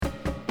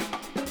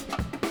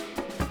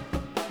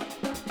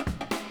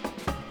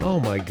Oh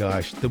my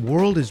gosh, the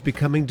world is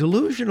becoming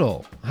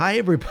delusional. Hi,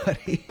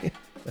 everybody.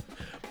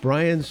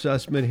 Brian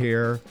Sussman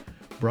here.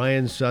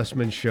 Brian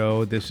Sussman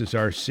Show. This is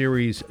our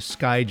series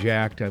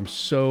Skyjacked. I'm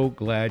so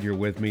glad you're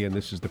with me, and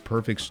this is the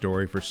perfect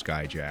story for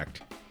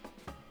Skyjacked.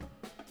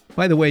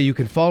 By the way, you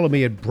can follow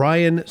me at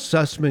Brian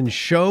Sussman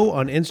Show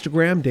on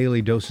Instagram,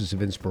 Daily Doses of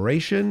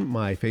Inspiration.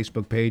 My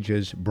Facebook page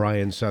is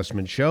Brian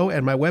Sussman Show,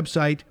 and my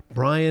website,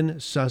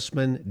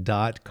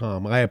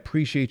 briansussman.com. I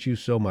appreciate you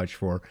so much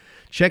for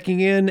checking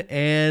in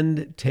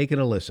and taking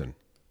a listen.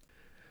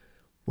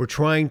 We're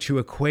trying to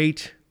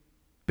equate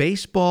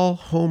baseball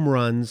home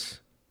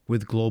runs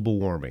with global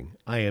warming.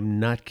 I am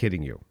not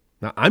kidding you.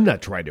 Now, I'm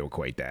not trying to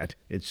equate that.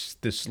 It's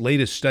this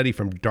latest study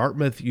from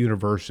Dartmouth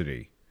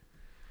University.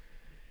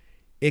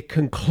 It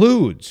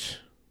concludes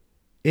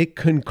that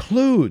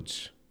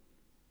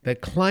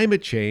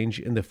climate change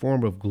in the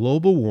form of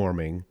global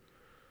warming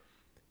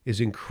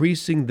is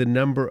increasing the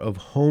number of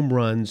home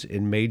runs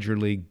in Major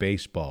League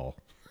Baseball.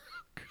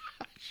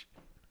 Gosh.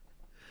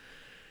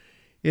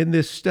 In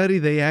this study,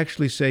 they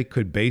actually say,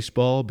 could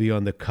baseball be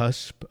on the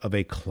cusp of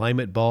a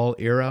climate ball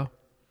era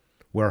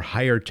where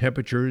higher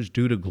temperatures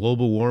due to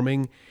global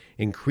warming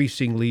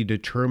increasingly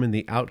determine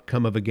the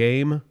outcome of a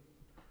game?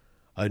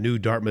 A new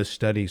Dartmouth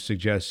study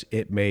suggests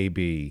it may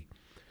be.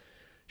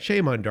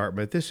 Shame on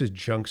Dartmouth. This is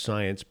junk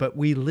science, but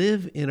we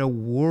live in a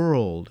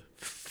world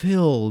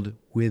filled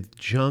with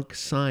junk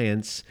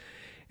science,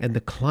 and the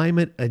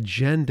climate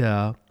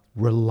agenda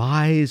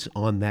relies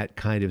on that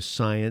kind of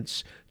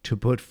science to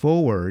put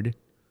forward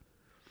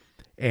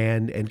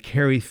and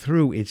carry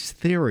through its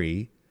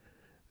theory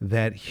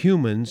that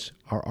humans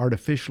are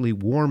artificially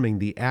warming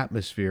the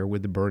atmosphere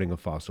with the burning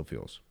of fossil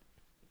fuels.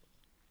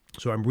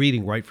 So I'm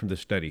reading right from the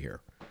study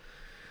here.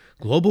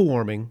 Global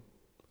warming,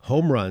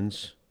 home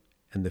runs,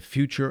 and the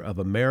future of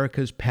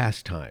America's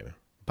pastime.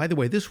 By the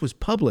way, this was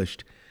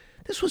published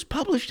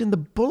in the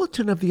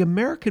Bulletin of the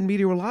American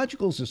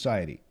Meteorological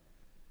Society.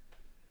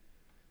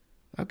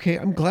 Okay,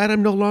 I'm glad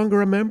I'm no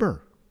longer a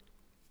member.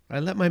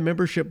 I let my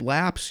membership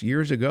lapse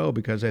years ago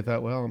because I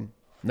thought, well, I'm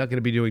not going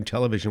to be doing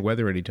television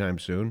weather anytime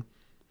soon.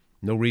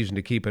 No reason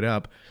to keep it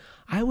up.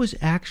 I was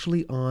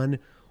actually on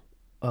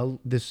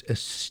this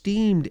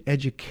esteemed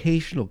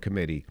educational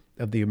committee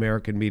of the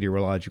American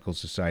Meteorological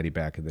Society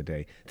back in the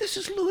day. This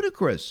is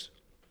ludicrous.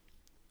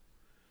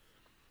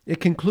 It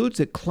concludes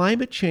that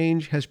climate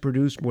change has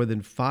produced more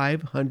than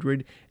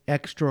 500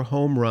 extra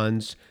home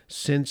runs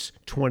since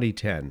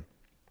 2010.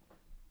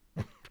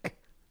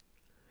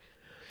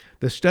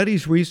 The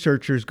study's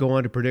researchers go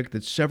on to predict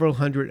that several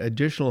hundred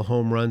additional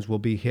home runs will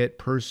be hit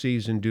per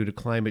season due to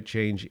climate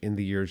change in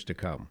the years to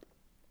come.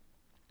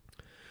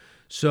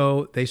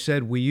 So they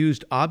said we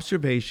used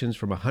observations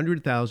from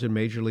 100,000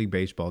 Major League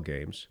Baseball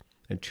games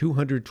and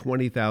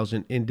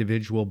 220,000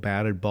 individual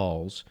batted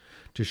balls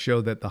to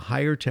show that the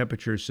higher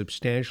temperatures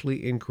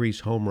substantially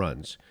increase home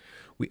runs.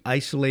 We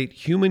isolate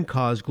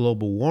human-caused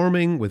global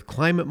warming with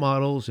climate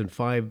models and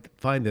find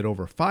that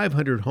over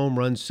 500 home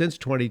runs since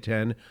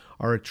 2010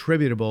 are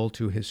attributable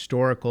to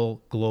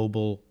historical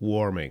global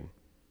warming.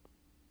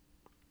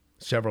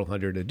 Several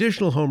hundred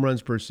additional home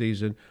runs per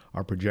season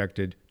are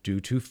projected due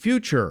to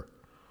future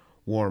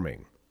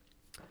warming.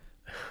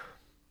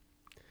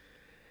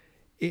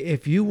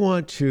 If you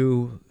want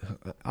to,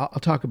 I'll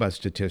talk about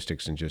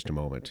statistics in just a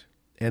moment.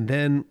 And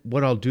then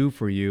what I'll do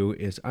for you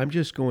is I'm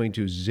just going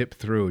to zip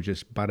through,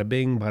 just bada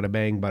bing, bada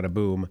bang, bada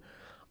boom.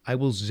 I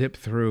will zip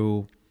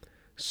through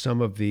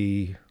some of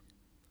the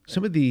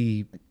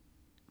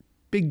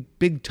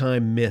big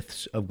time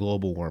myths of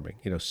global warming.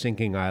 You know,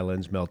 sinking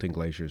islands, melting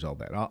glaciers, all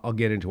that. I'll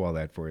get into all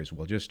that for you as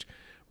well, just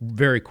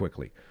very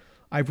quickly.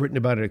 I've written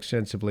about it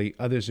extensively.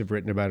 Others have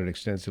written about it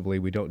extensively.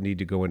 We don't need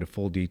to go into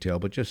full detail,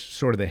 but just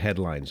sort of the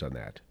headlines on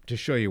that to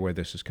show you where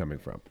this is coming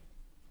from.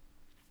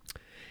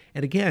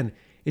 And again,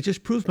 it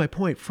just proves my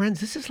point. Friends,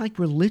 this is like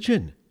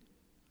religion.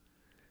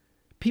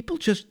 People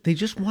just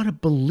want to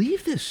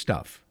believe this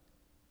stuff.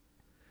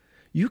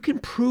 You can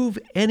prove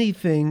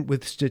anything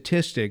with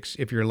statistics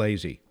if you're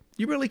lazy.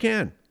 You really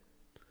can.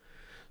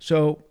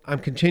 So I'm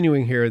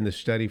continuing here in this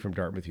study from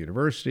Dartmouth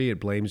University. It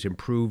blames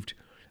improved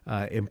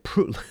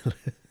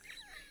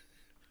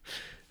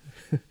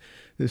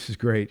This is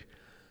great.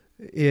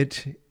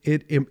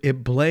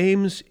 It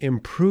blames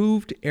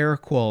improved air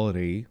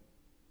quality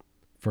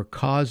for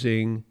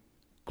causing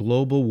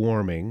global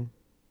warming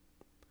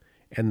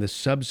and the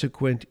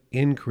subsequent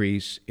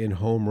increase in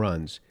home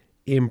runs.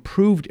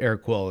 Improved air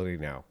quality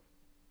now.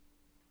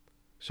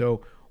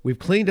 So we've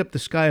cleaned up the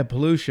sky of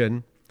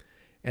pollution,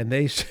 and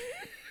they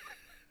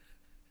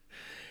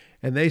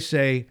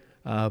say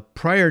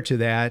prior to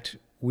that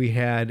we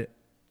had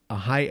a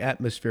high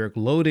atmospheric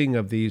loading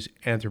of these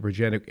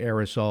anthropogenic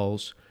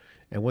aerosols.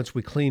 And once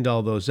we cleaned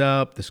all those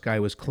up, the sky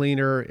was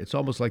cleaner. It's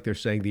almost like they're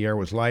saying the air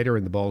was lighter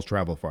and the balls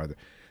travel farther.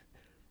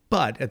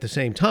 But at the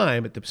same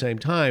time,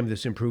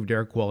 this improved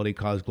air quality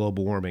caused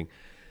global warming.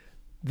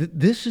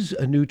 This is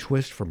a new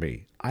twist for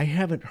me. I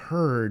haven't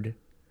heard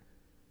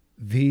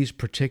these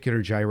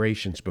particular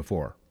gyrations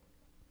before.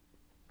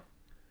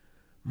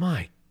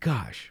 My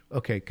gosh.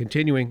 Okay,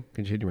 continuing.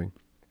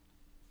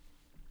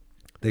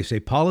 They say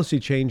policy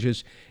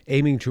changes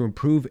aiming to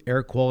improve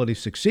air quality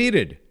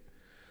succeeded.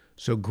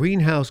 So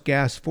greenhouse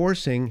gas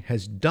forcing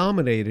has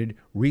dominated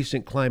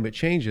recent climate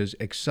changes,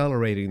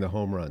 accelerating the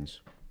home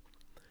runs.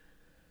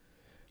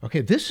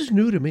 Okay, this is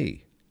new to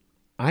me.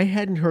 I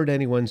hadn't heard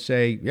anyone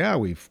say, yeah,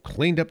 we've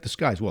cleaned up the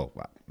skies. Well,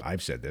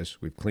 I've said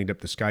this. We've cleaned up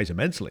the skies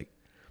immensely.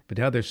 But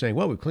now they're saying,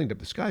 well, we've cleaned up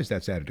the skies.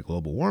 That's added to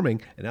global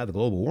warming. And now the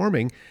global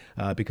warming,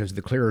 because of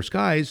the clearer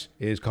skies,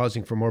 is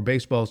causing for more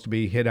baseballs to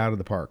be hit out of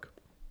the park.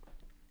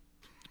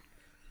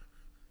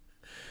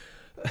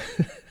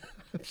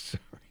 I'm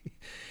sorry.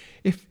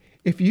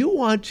 If you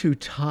want to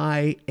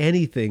tie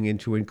anything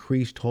into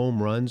increased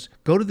home runs,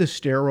 go to the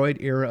steroid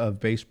era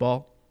of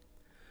baseball,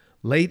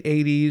 late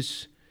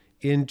 80s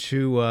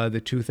into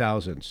the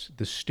 2000s,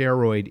 the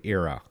steroid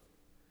era.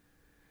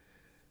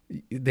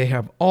 They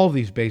have all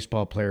these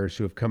baseball players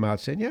who have come out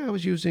saying, yeah, I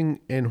was using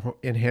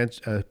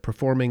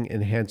performing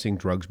enhancing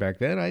drugs back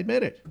then. I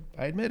admit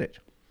it.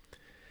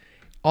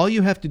 All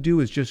you have to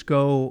do is just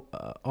go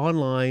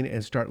online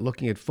and start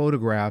looking at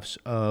photographs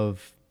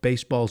of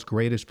baseball's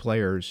greatest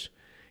players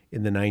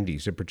in the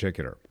 90s in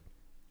particular.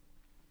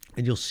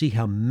 And you'll see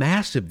how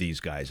massive these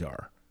guys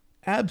are.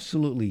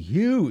 Absolutely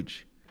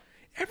huge.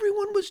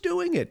 Everyone was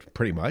doing it,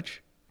 pretty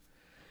much.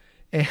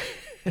 And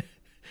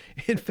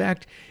in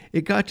fact,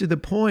 it got to the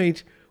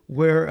point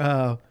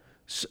where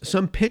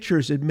some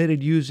pitchers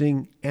admitted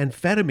using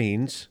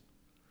amphetamines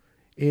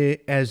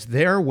as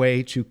their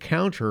way to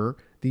counter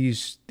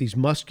these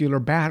muscular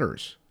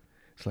batters.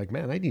 It's like,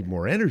 man, I need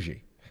more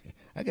energy.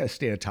 I got to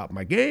stay on top of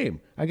my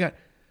game.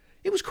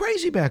 It was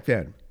crazy back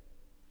then.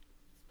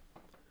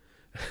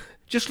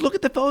 Just look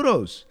at the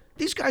photos.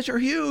 These guys are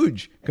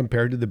huge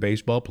compared to the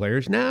baseball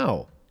players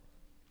now.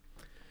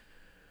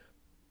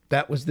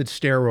 That was the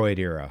steroid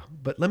era.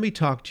 But let me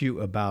talk to you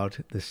about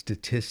the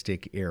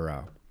statistic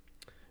era,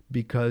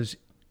 because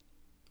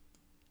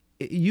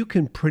you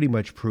can pretty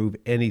much prove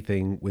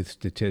anything with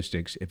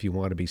statistics if you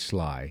want to be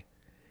sly,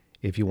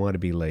 if you want to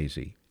be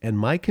lazy. And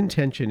my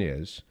contention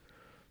is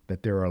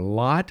that there are a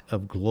lot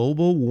of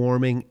global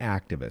warming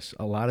activists,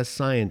 a lot of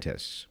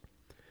scientists.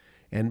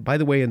 And by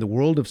the way, in the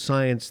world of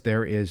science,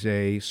 there is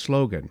a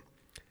slogan: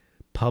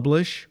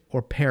 publish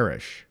or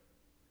perish.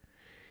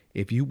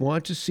 If you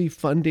want to see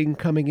funding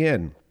coming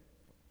in,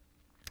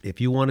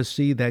 if you want to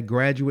see that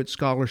graduate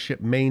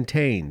scholarship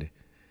maintained,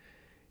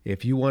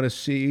 if you want to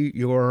see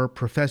your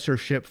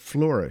professorship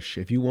flourish,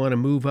 if you want to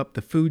move up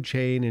the food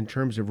chain in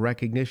terms of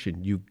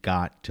recognition, you've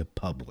got to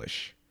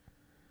publish.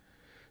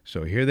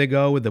 So here they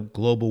go with the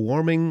global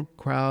warming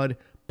crowd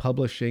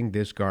publishing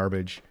this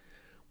garbage,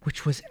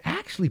 which was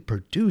actually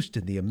produced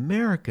in the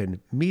American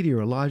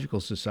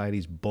Meteorological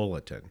Society's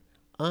bulletin.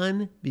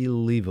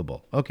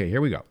 Unbelievable. Okay,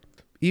 here we go.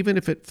 Even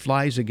if it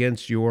flies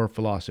against your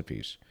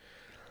philosophies.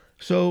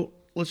 So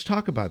let's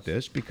talk about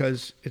this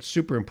because it's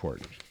super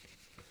important.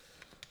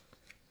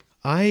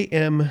 I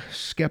am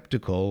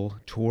skeptical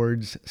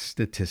towards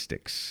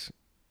statistics.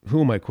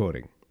 Who am I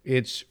quoting?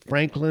 It's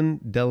Franklin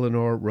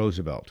Delano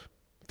Roosevelt,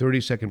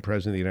 32nd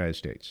President of the United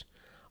States.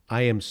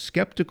 I am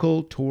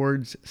skeptical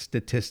towards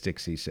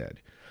statistics, he said,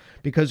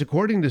 because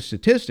according to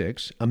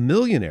statistics, a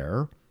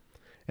millionaire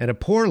and a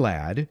poor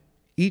lad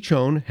each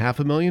own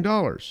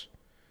 $500,000.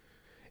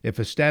 If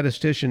a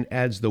statistician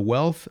adds the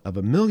wealth of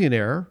a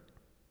millionaire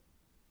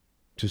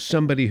to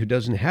somebody who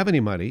doesn't have any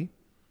money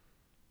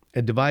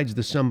and divides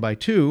the sum by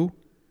 2,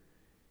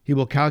 he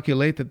will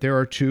calculate that there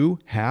are 2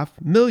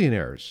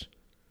 half-millionaires.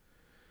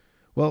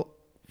 Well,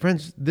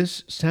 friends,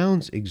 this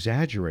sounds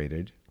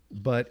exaggerated,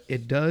 but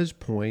it does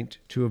point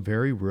to a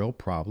very real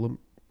problem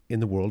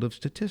in the world of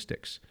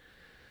statistics.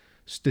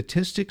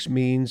 Statistics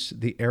means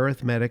the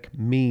arithmetic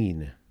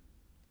mean.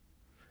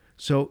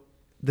 So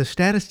the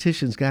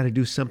statistician's got to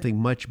do something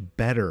much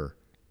better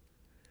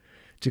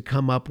to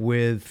come up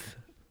with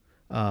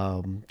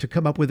a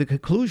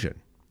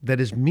conclusion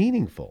that is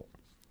meaningful.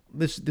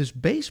 This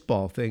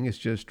baseball thing is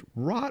just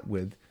wrought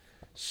with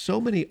so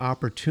many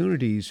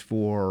opportunities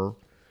for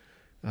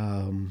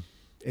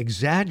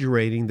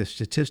exaggerating the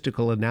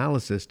statistical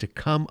analysis to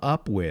come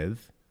up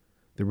with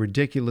the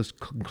ridiculous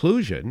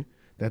conclusion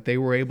that they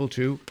were able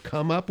to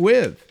come up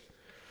with.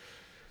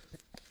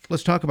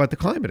 Let's talk about the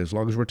climate, as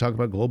long as we're talking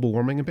about global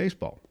warming and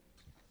baseball.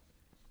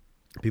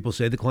 People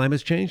say the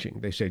climate's changing.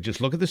 They say, just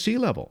look at the sea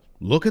level.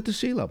 Look at the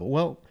sea level.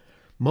 Well,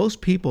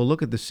 most people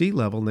look at the sea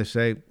level and they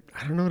say,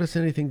 I don't notice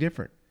anything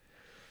different.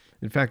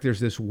 In fact, there's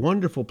this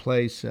wonderful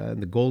place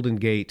in the Golden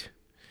Gate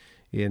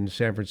in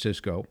San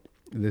Francisco.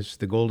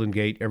 The Golden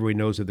Gate, everybody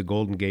knows of the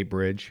Golden Gate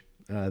Bridge.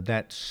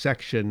 That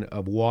section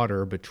of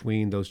water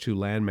between those two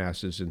land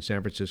masses in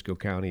San Francisco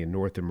County and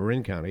North and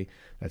Marin County,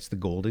 that's the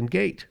Golden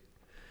Gate.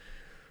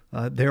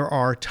 There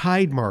are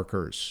tide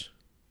markers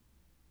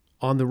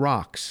on the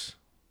rocks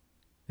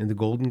in the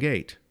Golden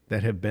Gate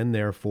that have been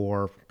there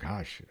for,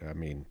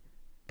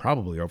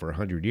 probably over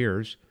 100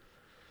 years.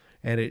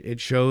 And it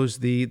shows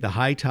the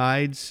high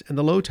tides and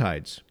the low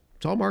tides.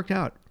 It's all marked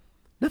out.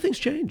 Nothing's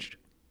changed.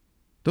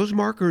 Those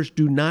markers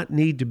do not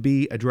need to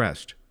be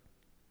addressed.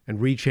 and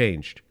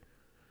rechanged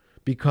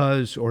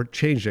because, or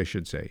changed, I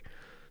should say,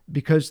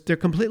 because they're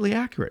completely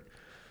accurate.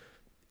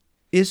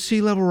 Is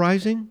sea level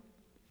rising?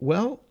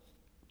 Well,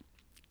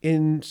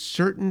 in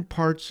certain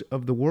parts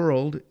of the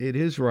world, it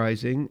is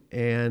rising.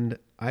 And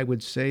I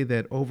would say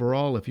that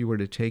overall, if you were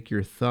to take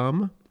your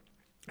thumb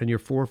and your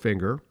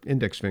forefinger,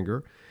 index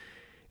finger,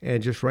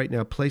 and just right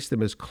now place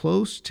them as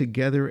close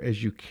together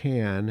as you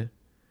can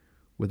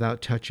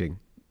without touching,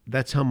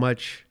 that's how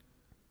much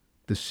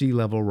the sea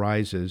level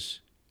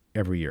rises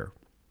every year.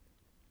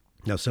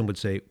 Now, some would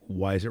say,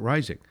 why is it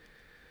rising?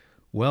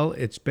 Well,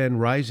 it's been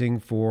rising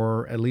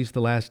for at least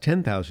the last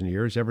 10,000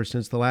 years, ever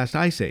since the last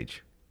ice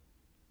age.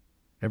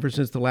 Ever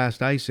since the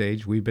last ice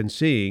age, we've been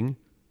seeing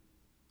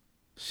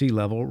sea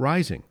level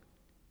rising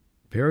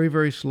very,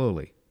 very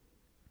slowly,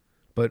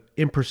 but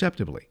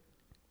imperceptibly.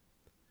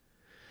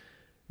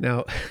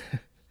 Now,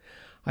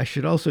 I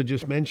should also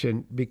just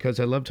mention, because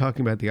I love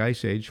talking about the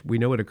ice age, we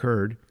know it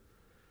occurred.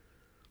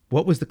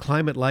 What was the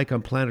climate like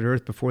on planet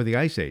Earth before the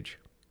ice age?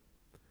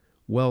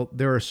 Well,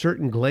 there are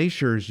certain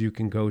glaciers you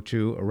can go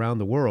to around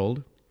the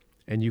world,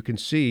 and you can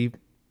see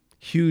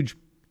huge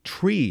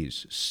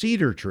trees,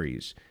 cedar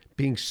trees,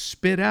 being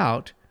spit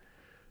out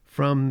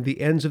from the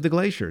ends of the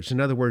glaciers.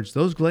 In other words,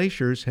 those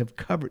glaciers have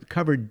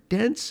covered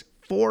dense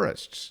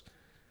forests.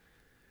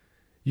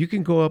 You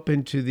can go up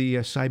into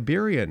the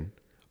Siberian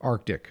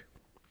Arctic,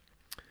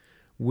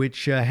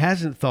 which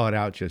hasn't thawed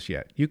out just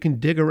yet. You can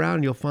dig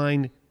around, you'll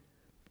find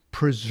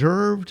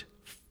preserved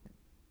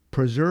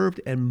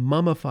and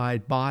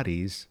mummified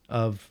bodies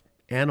of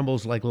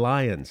animals like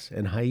lions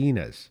and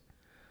hyenas.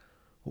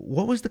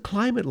 What was the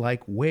climate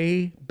like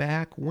way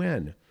back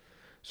when?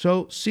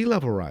 So sea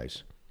level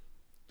rise.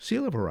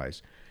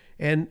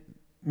 And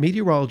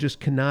meteorologists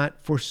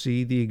cannot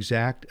foresee the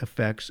exact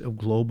effects of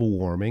global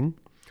warming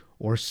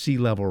or sea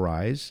level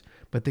rise,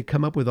 but they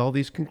come up with all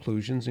these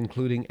conclusions,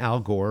 including Al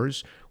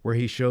Gore's, where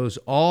he shows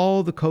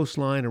all the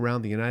coastline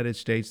around the United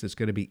States that's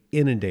going to be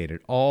inundated,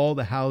 all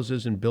the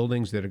houses and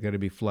buildings that are going to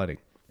be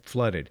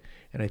flooded.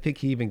 And I think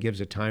he even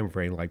gives a time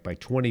frame, like by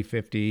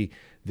 2050,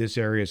 this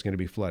area is going to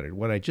be flooded.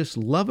 What I just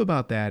love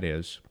about that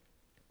is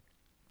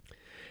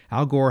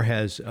Al Gore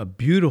has a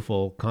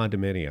beautiful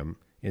condominium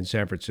in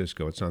San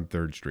Francisco. It's on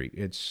 3rd Street.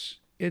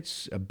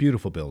 It's a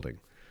beautiful building.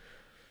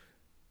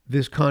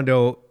 This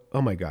condo,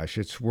 oh my gosh,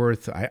 it's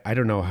worth, I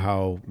don't know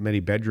how many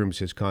bedrooms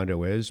his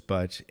condo is,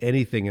 but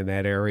anything in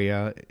that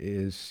area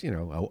is, a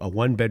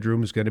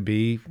 1-bedroom is going to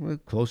be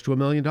close to $1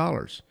 million.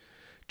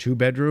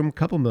 2-bedroom,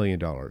 couple $1 million.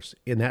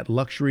 In that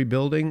luxury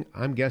building,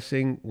 I'm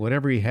guessing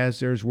whatever he has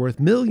there is worth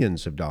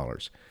millions of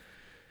dollars.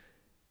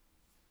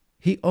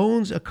 He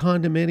owns a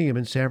condominium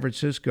in San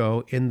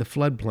Francisco in the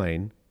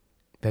floodplain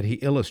that he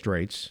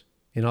illustrates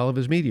in all of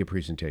his media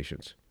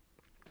presentations.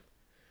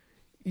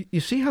 You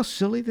see how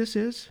silly this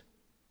is?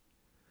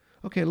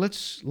 Okay,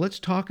 let's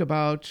talk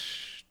about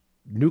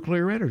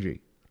nuclear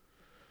energy.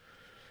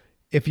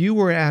 If you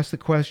were asked the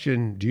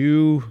question, do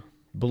you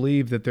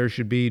believe that there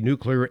should be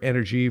nuclear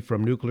energy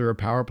from nuclear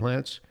power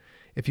plants?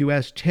 If you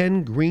ask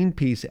 10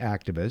 Greenpeace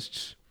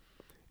activists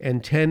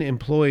and 10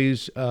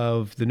 employees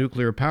of the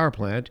nuclear power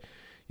plant,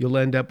 you'll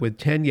end up with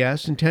 10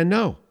 yes and 10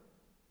 no.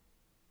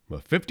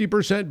 Well,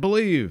 50%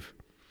 believe.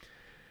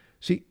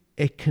 See,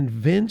 a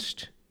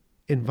convinced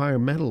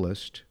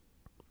environmentalist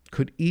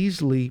could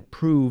easily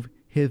prove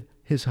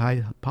his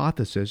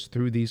hypothesis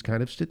through these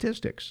kind of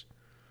statistics.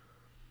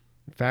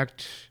 In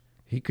fact,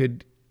 he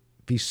could,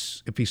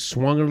 if he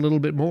swung a little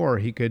bit more,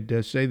 he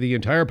could say the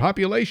entire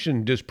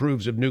population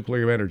disapproves of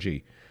nuclear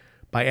energy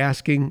by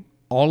asking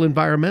all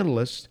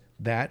environmentalists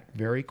that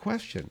very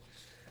question.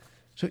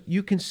 So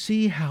you can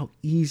see how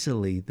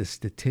easily the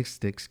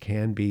statistics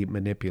can be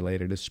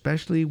manipulated,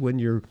 especially when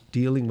you're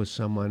dealing with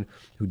someone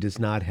who does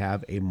not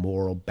have a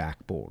moral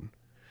backbone,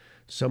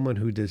 someone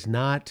who does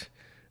not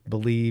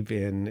believe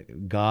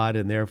in God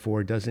and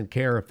therefore doesn't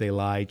care if they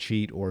lie,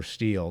 cheat, or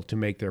steal to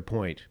make their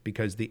point,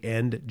 because the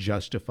end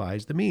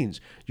justifies the means.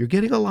 You're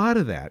getting a lot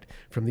of that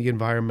from the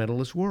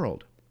environmentalist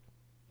world.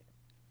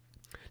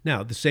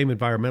 Now, the same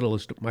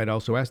environmentalist might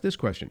also ask this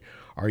question: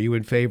 are you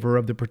in favor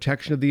of the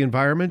protection of the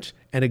environment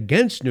and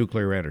against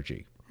nuclear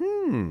energy?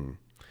 You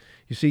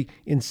see,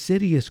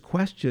 insidious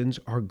questions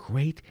are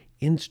great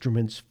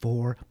instruments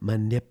for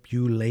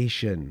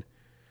manipulation.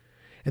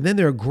 And then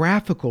there are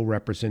graphical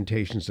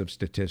representations of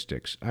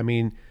statistics. I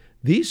mean,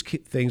 these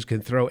things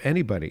can throw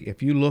anybody.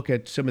 If you look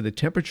at some of the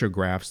temperature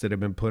graphs that have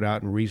been put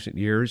out in recent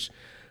years,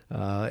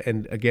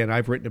 and again,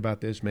 I've written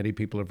about this, many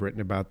people have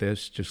written about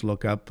this, just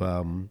look up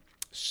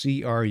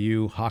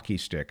CRU hockey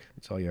stick.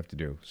 That's all you have to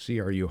do,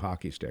 CRU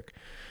hockey stick.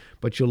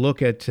 But you'll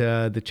look at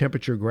the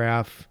temperature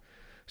graph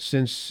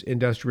since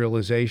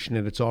industrialization,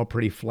 and it's all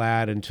pretty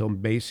flat until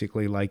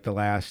basically like the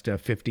last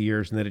 50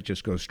 years, and then it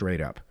just goes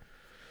straight up.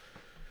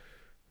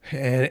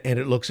 And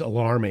it looks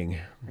alarming.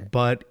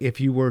 But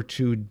if you were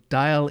to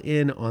dial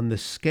in on the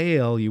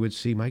scale, you would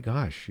see, my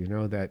gosh,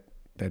 that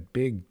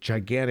big,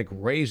 gigantic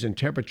raise in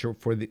temperature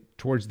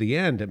towards the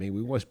end. I mean,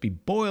 we must be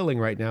boiling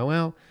right now.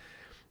 Well,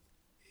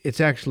 it's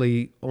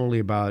actually only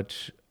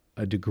about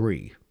a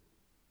degree.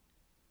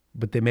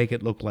 but they make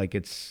it look like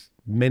it's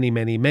many,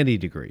 many, many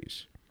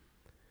degrees.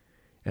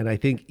 And I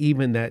think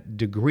even that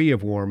degree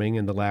of warming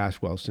in the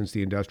last, well, since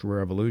the Industrial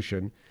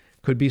Revolution,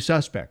 could be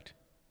suspect.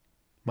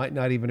 Might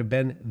not even have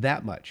been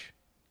that much.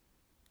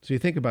 So you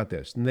think about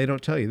this, and they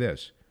don't tell you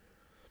this.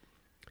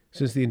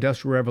 Since the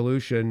Industrial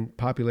Revolution,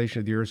 population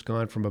of the Earth's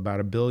gone from about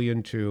 1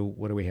 billion to,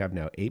 what do we have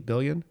now, 8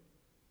 billion?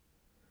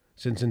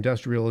 Since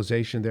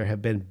industrialization, there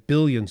have been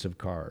billions of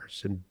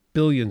cars and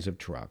billions of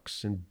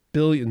trucks and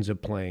billions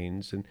of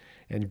planes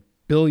and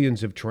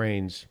billions of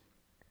trains.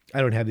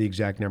 I don't have the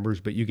exact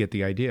numbers, but you get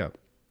the idea.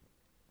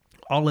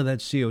 All of that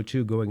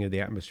CO2 going into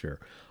the atmosphere,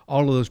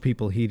 all of those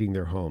people heating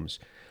their homes,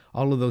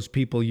 all of those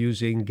people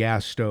using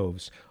gas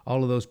stoves,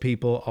 all of those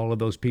people, all of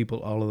those people,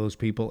 all of those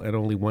people at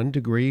only 1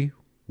 degree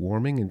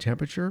warming in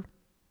temperature?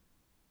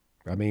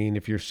 I mean,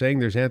 if you're saying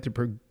there's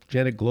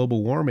anthropogenic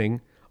global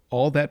warming,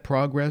 all that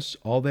progress,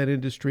 all that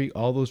industry,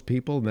 all those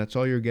people, and that's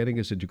all you're getting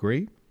is a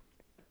degree?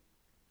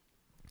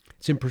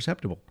 It's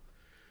imperceptible.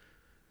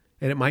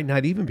 And it might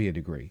not even be a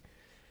degree.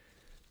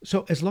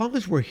 So as long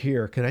as we're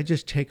here, can I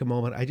just take a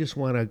moment? I just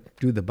want to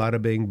do the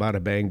bada bing,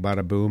 bada bang,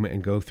 bada boom,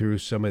 and go through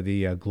some of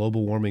the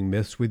global warming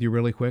myths with you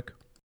really quick.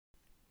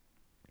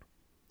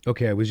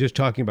 Okay, I was just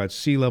talking about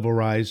sea level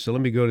rise, so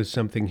let me go to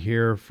something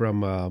here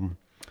from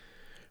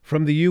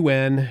the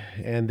UN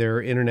and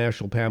their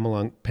International Panel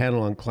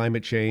on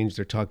Climate Change.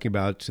 They're talking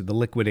about the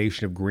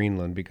liquidation of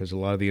Greenland because a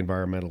lot of the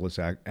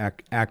environmentalist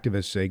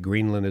activists say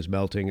Greenland is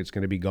melting, it's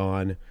going to be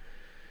gone.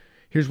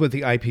 Here's what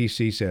the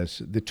IPC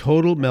says. The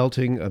total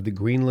melting of the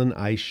Greenland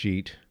ice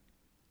sheet,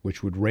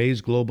 which would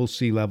raise global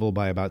sea level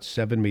by about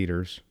 7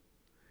 meters,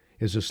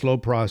 is a slow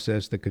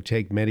process that could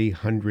take many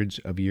hundreds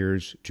of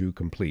years to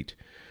complete.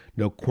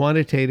 No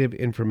quantitative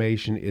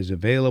information is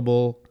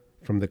available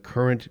from the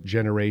current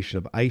generation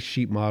of ice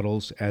sheet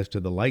models as to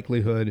the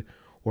likelihood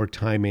or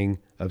timing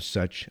of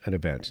such an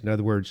event. In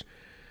other words,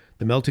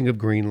 the melting of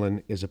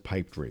Greenland is a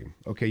pipe dream.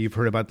 Okay, you've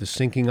heard about the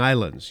sinking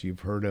islands. You've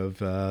heard of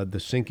the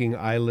sinking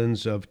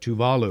islands of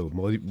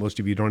Tuvalu. Most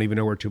of you don't even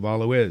know where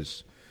Tuvalu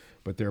is,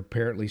 but they're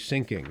apparently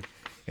sinking.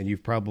 And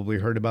you've probably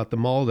heard about the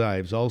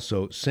Maldives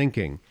also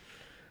sinking.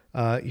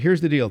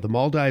 Here's the deal. The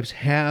Maldives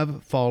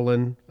have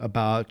fallen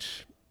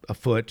about a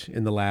foot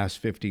in the last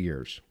 50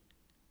 years.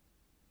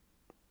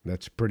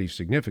 That's pretty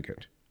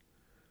significant.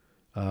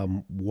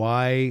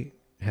 Why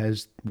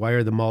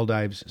are the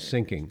Maldives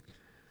sinking?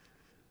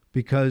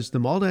 Because the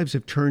Maldives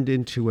have turned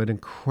into an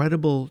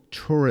incredible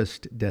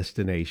tourist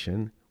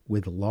destination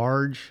with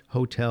large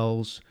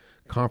hotels,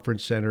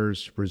 conference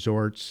centers,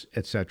 resorts,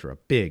 etc.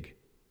 Big.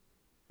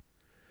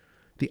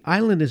 The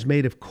island is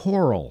made of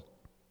coral.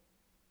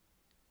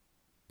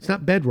 It's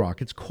not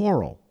bedrock, it's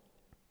coral.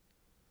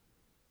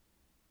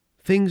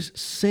 Things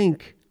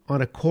sink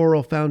on a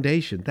coral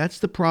foundation. That's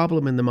the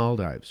problem in the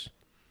Maldives.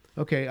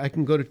 Okay, I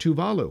can go to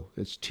Tuvalu.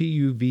 It's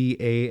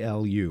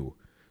Tuvalu.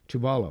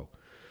 Tuvalu.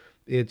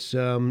 It's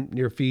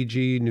near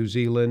Fiji, New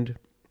Zealand.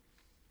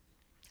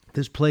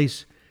 This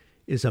place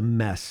is a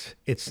mess.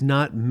 It's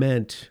not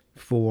meant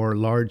for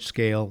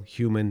large-scale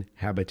human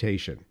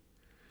habitation.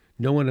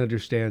 No one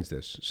understands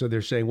this. So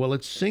they're saying, well,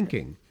 it's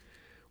sinking.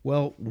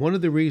 Well, one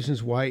of the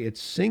reasons why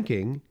it's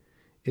sinking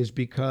is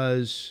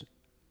because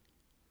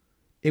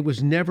it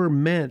was never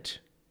meant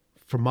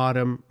for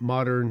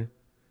modern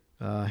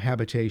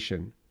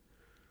habitation.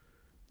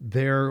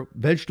 Their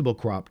vegetable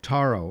crop,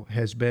 taro,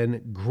 has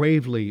been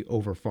gravely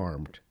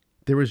overfarmed.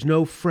 There is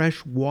no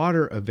fresh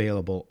water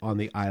available on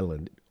the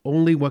island,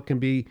 only what can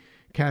be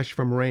catch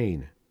from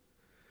rain.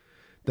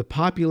 The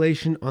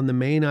population on the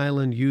main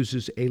island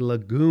uses a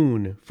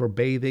lagoon for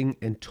bathing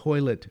and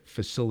toilet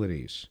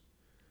facilities.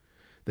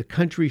 The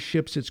country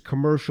ships its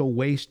commercial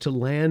waste to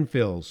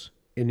landfills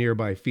in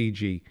nearby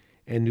Fiji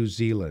and New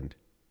Zealand.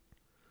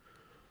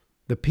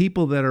 The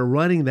people that are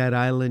running that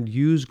island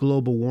use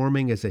global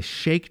warming as a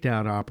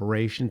shakedown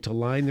operation to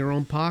line their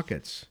own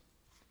pockets.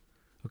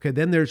 Okay,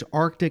 then there's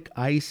Arctic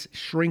ice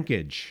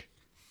shrinkage.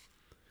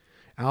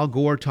 Al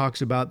Gore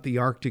talks about the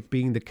Arctic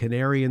being the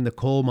canary in the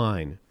coal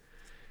mine.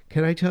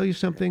 Can I tell you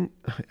something?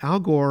 Al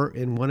Gore,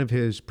 in one of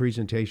his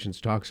presentations,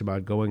 talks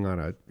about going on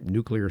a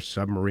nuclear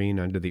submarine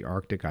under the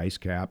Arctic ice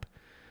cap.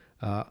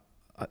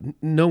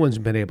 No one's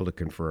been able to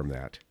confirm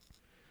that,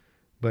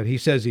 but he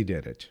says he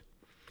did it.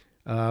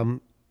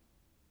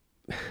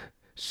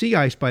 Sea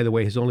ice, by the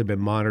way, has only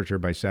been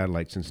monitored by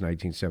satellite since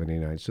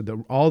 1979.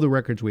 So all the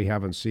records we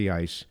have on sea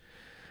ice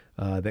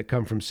that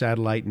come from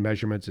satellite and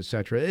measurements,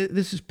 etc.,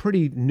 this is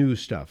pretty new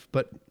stuff.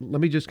 But let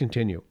me just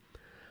continue.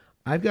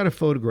 I've got a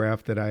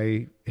photograph that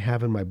I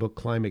have in my book,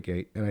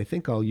 ClimateGate, and I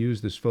think I'll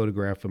use this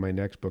photograph in my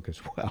next book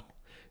as well.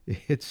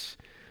 It's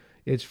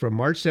from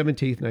March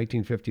 17th,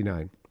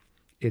 1959.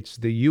 It's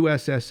the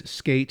USS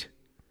Skate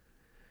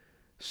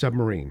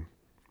submarine.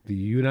 The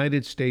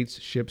United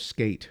States ship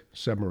Skate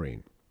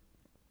submarine.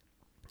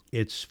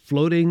 It's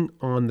floating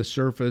on the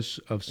surface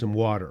of some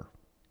water.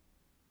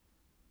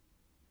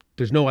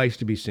 There's no ice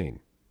to be seen.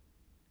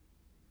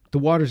 The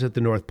water's at the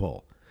North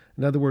Pole.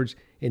 In other words,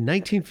 in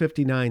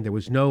 1959, there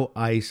was no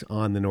ice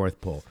on the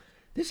North Pole.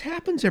 This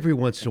happens every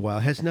once in a while.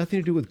 It has nothing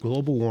to do with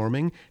global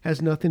warming,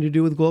 has nothing to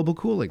do with global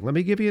cooling. Let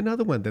me give you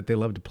another one that they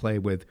love to play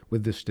with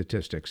the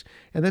statistics,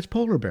 and that's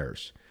polar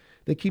bears.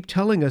 They keep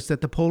telling us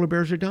that the polar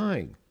bears are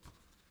dying.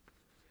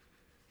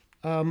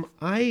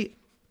 I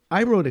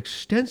wrote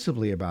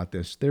extensively about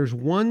this. There's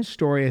one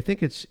story, I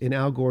think it's in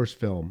Al Gore's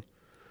film,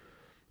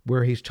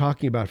 where he's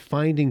talking about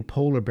finding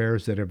polar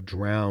bears that have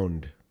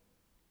drowned.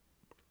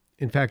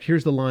 In fact,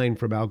 here's the line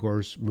from Al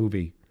Gore's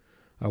movie,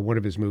 one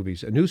of his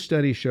movies. A new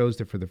study shows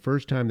that for the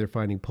first time, they're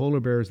finding polar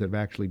bears that have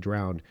actually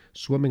drowned,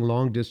 swimming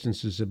long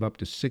distances of up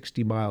to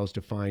 60 miles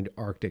to find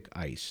Arctic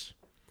ice.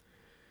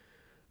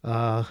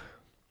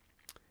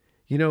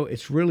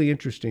 It's really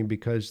interesting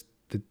because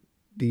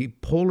the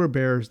polar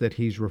bears that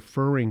he's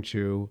referring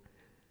to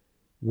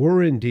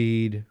were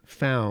indeed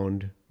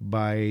found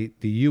by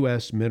the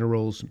U.S.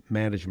 Minerals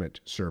Management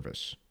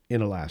Service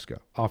in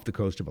Alaska, off the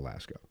coast of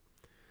Alaska.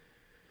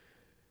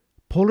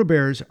 Polar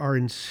bears are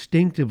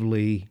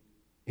instinctively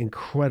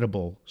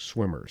incredible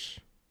swimmers.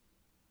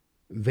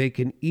 They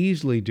can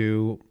easily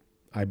do,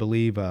 I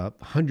believe,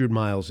 100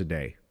 miles a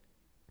day.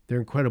 They're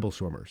incredible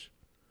swimmers.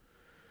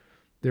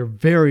 They're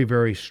very,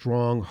 very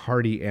strong,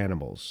 hardy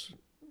animals.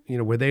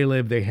 Where they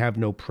live, they have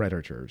no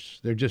predators.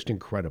 They're just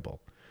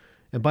incredible.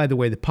 And by the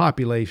way, the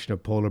population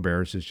of polar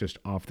bears is just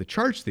off the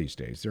charts these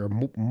days. There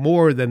are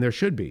more than there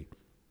should be.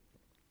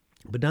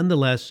 But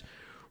nonetheless,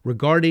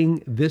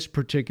 regarding this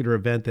particular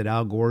event that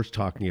Al Gore's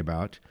talking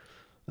about,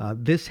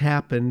 this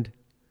happened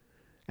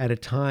at a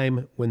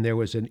time when there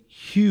was a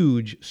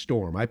huge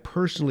storm. I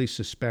personally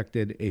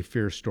suspected a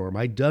fierce storm.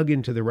 I dug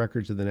into the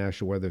records of the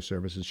National Weather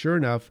Service, and sure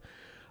enough,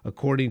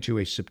 according to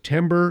a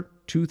September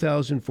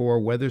 2004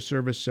 Weather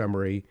Service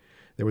summary,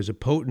 there was a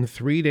potent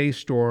 3-day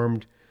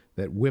storm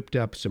that whipped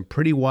up some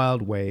pretty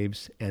wild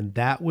waves, and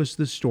that was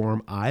the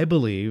storm, I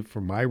believe,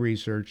 from my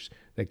research,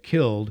 that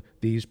killed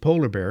these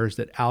polar bears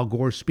that Al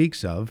Gore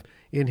speaks of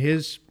in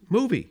his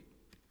movie.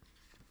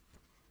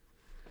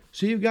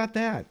 So you've got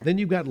that. Then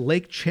you've got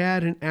Lake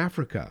Chad in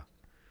Africa.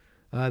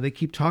 They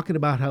keep talking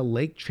about how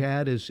Lake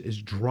Chad is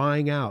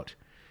drying out.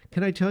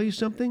 Can I tell you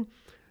something?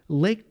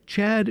 Lake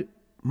Chad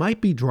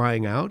might be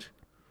drying out,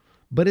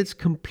 but it's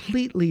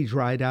completely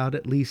dried out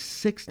at least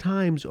 6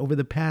 times over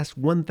the past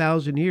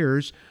 1,000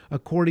 years,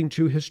 according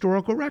to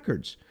historical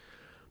records.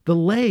 The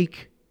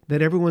lake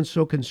that everyone's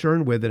so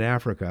concerned with in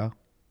Africa,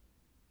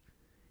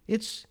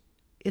 it's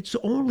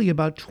only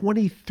about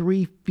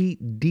 23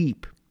 feet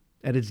deep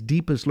at its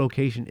deepest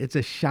location. It's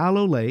a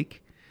shallow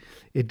lake.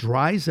 It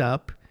dries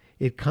up.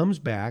 It comes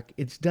back.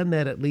 It's done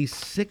that at least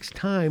 6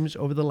 times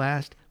over the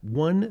last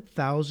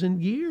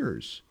 1,000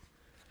 years.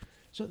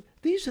 So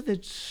these are the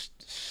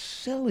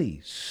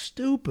silly,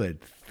 stupid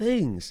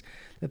things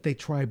that they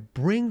try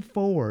bring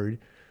forward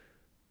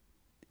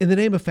in the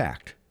name of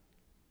fact,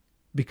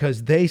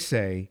 because they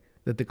say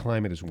that the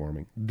climate is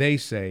warming. They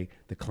say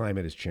the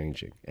climate is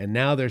changing. And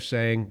now they're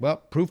saying, well,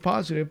 proof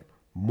positive,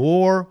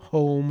 more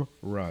home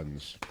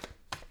runs.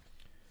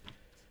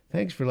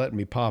 Thanks for letting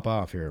me pop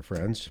off here,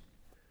 friends.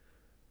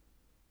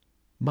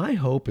 My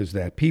hope is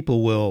that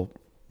people will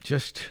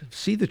just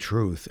see the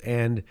truth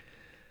and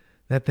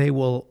that they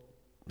will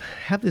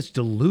have this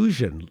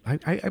delusion.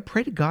 I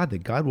pray to God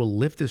that God will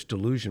lift this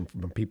delusion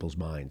from people's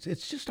minds.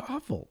 It's just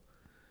awful.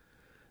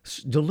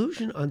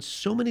 Delusion on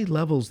so many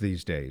levels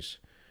these days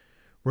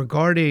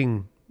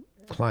regarding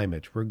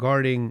climate,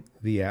 regarding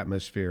the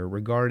atmosphere,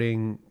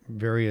 regarding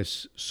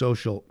various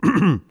social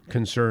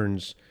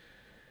concerns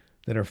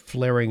that are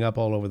flaring up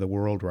all over the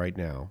world right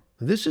now.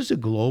 This is a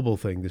global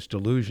thing. This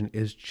delusion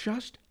is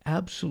just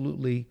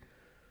absolutely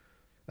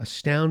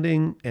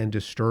astounding and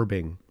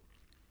disturbing.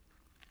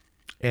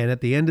 And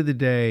at the end of the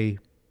day,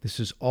 this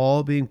is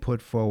all being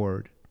put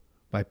forward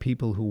by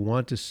people who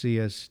want to see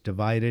us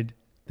divided.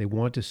 They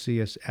want to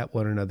see us at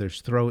one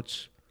another's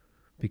throats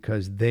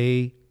because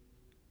they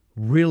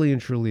really and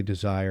truly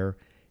desire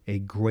a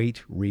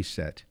great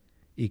reset.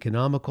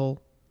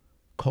 Economical,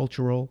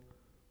 cultural,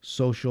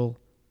 social,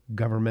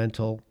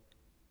 governmental.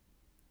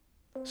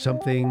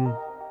 Something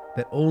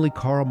that only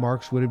Karl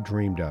Marx would have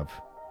dreamed of.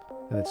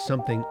 And it's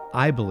something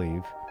I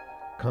believe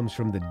comes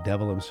from the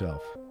devil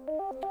himself.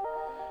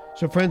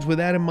 So friends, with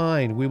that in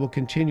mind, we will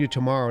continue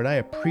tomorrow, and I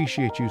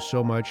appreciate you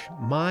so much.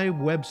 My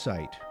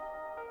website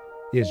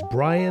is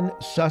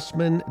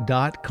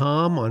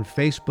briansussman.com. On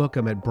Facebook,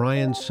 I'm at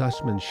Brian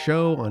Sussman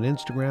Show. On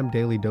Instagram,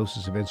 Daily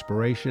Doses of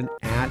Inspiration,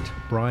 at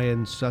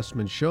Brian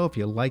Sussman Show. If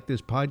you like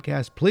this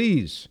podcast,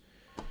 please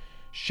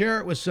share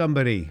it with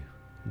somebody.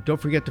 Don't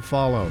forget to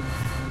follow.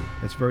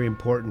 That's very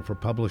important for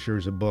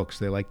publishers of books.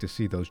 They like to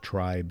see those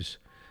tribes.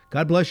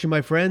 God bless you,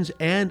 my friends,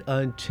 and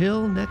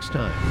until next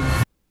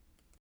time.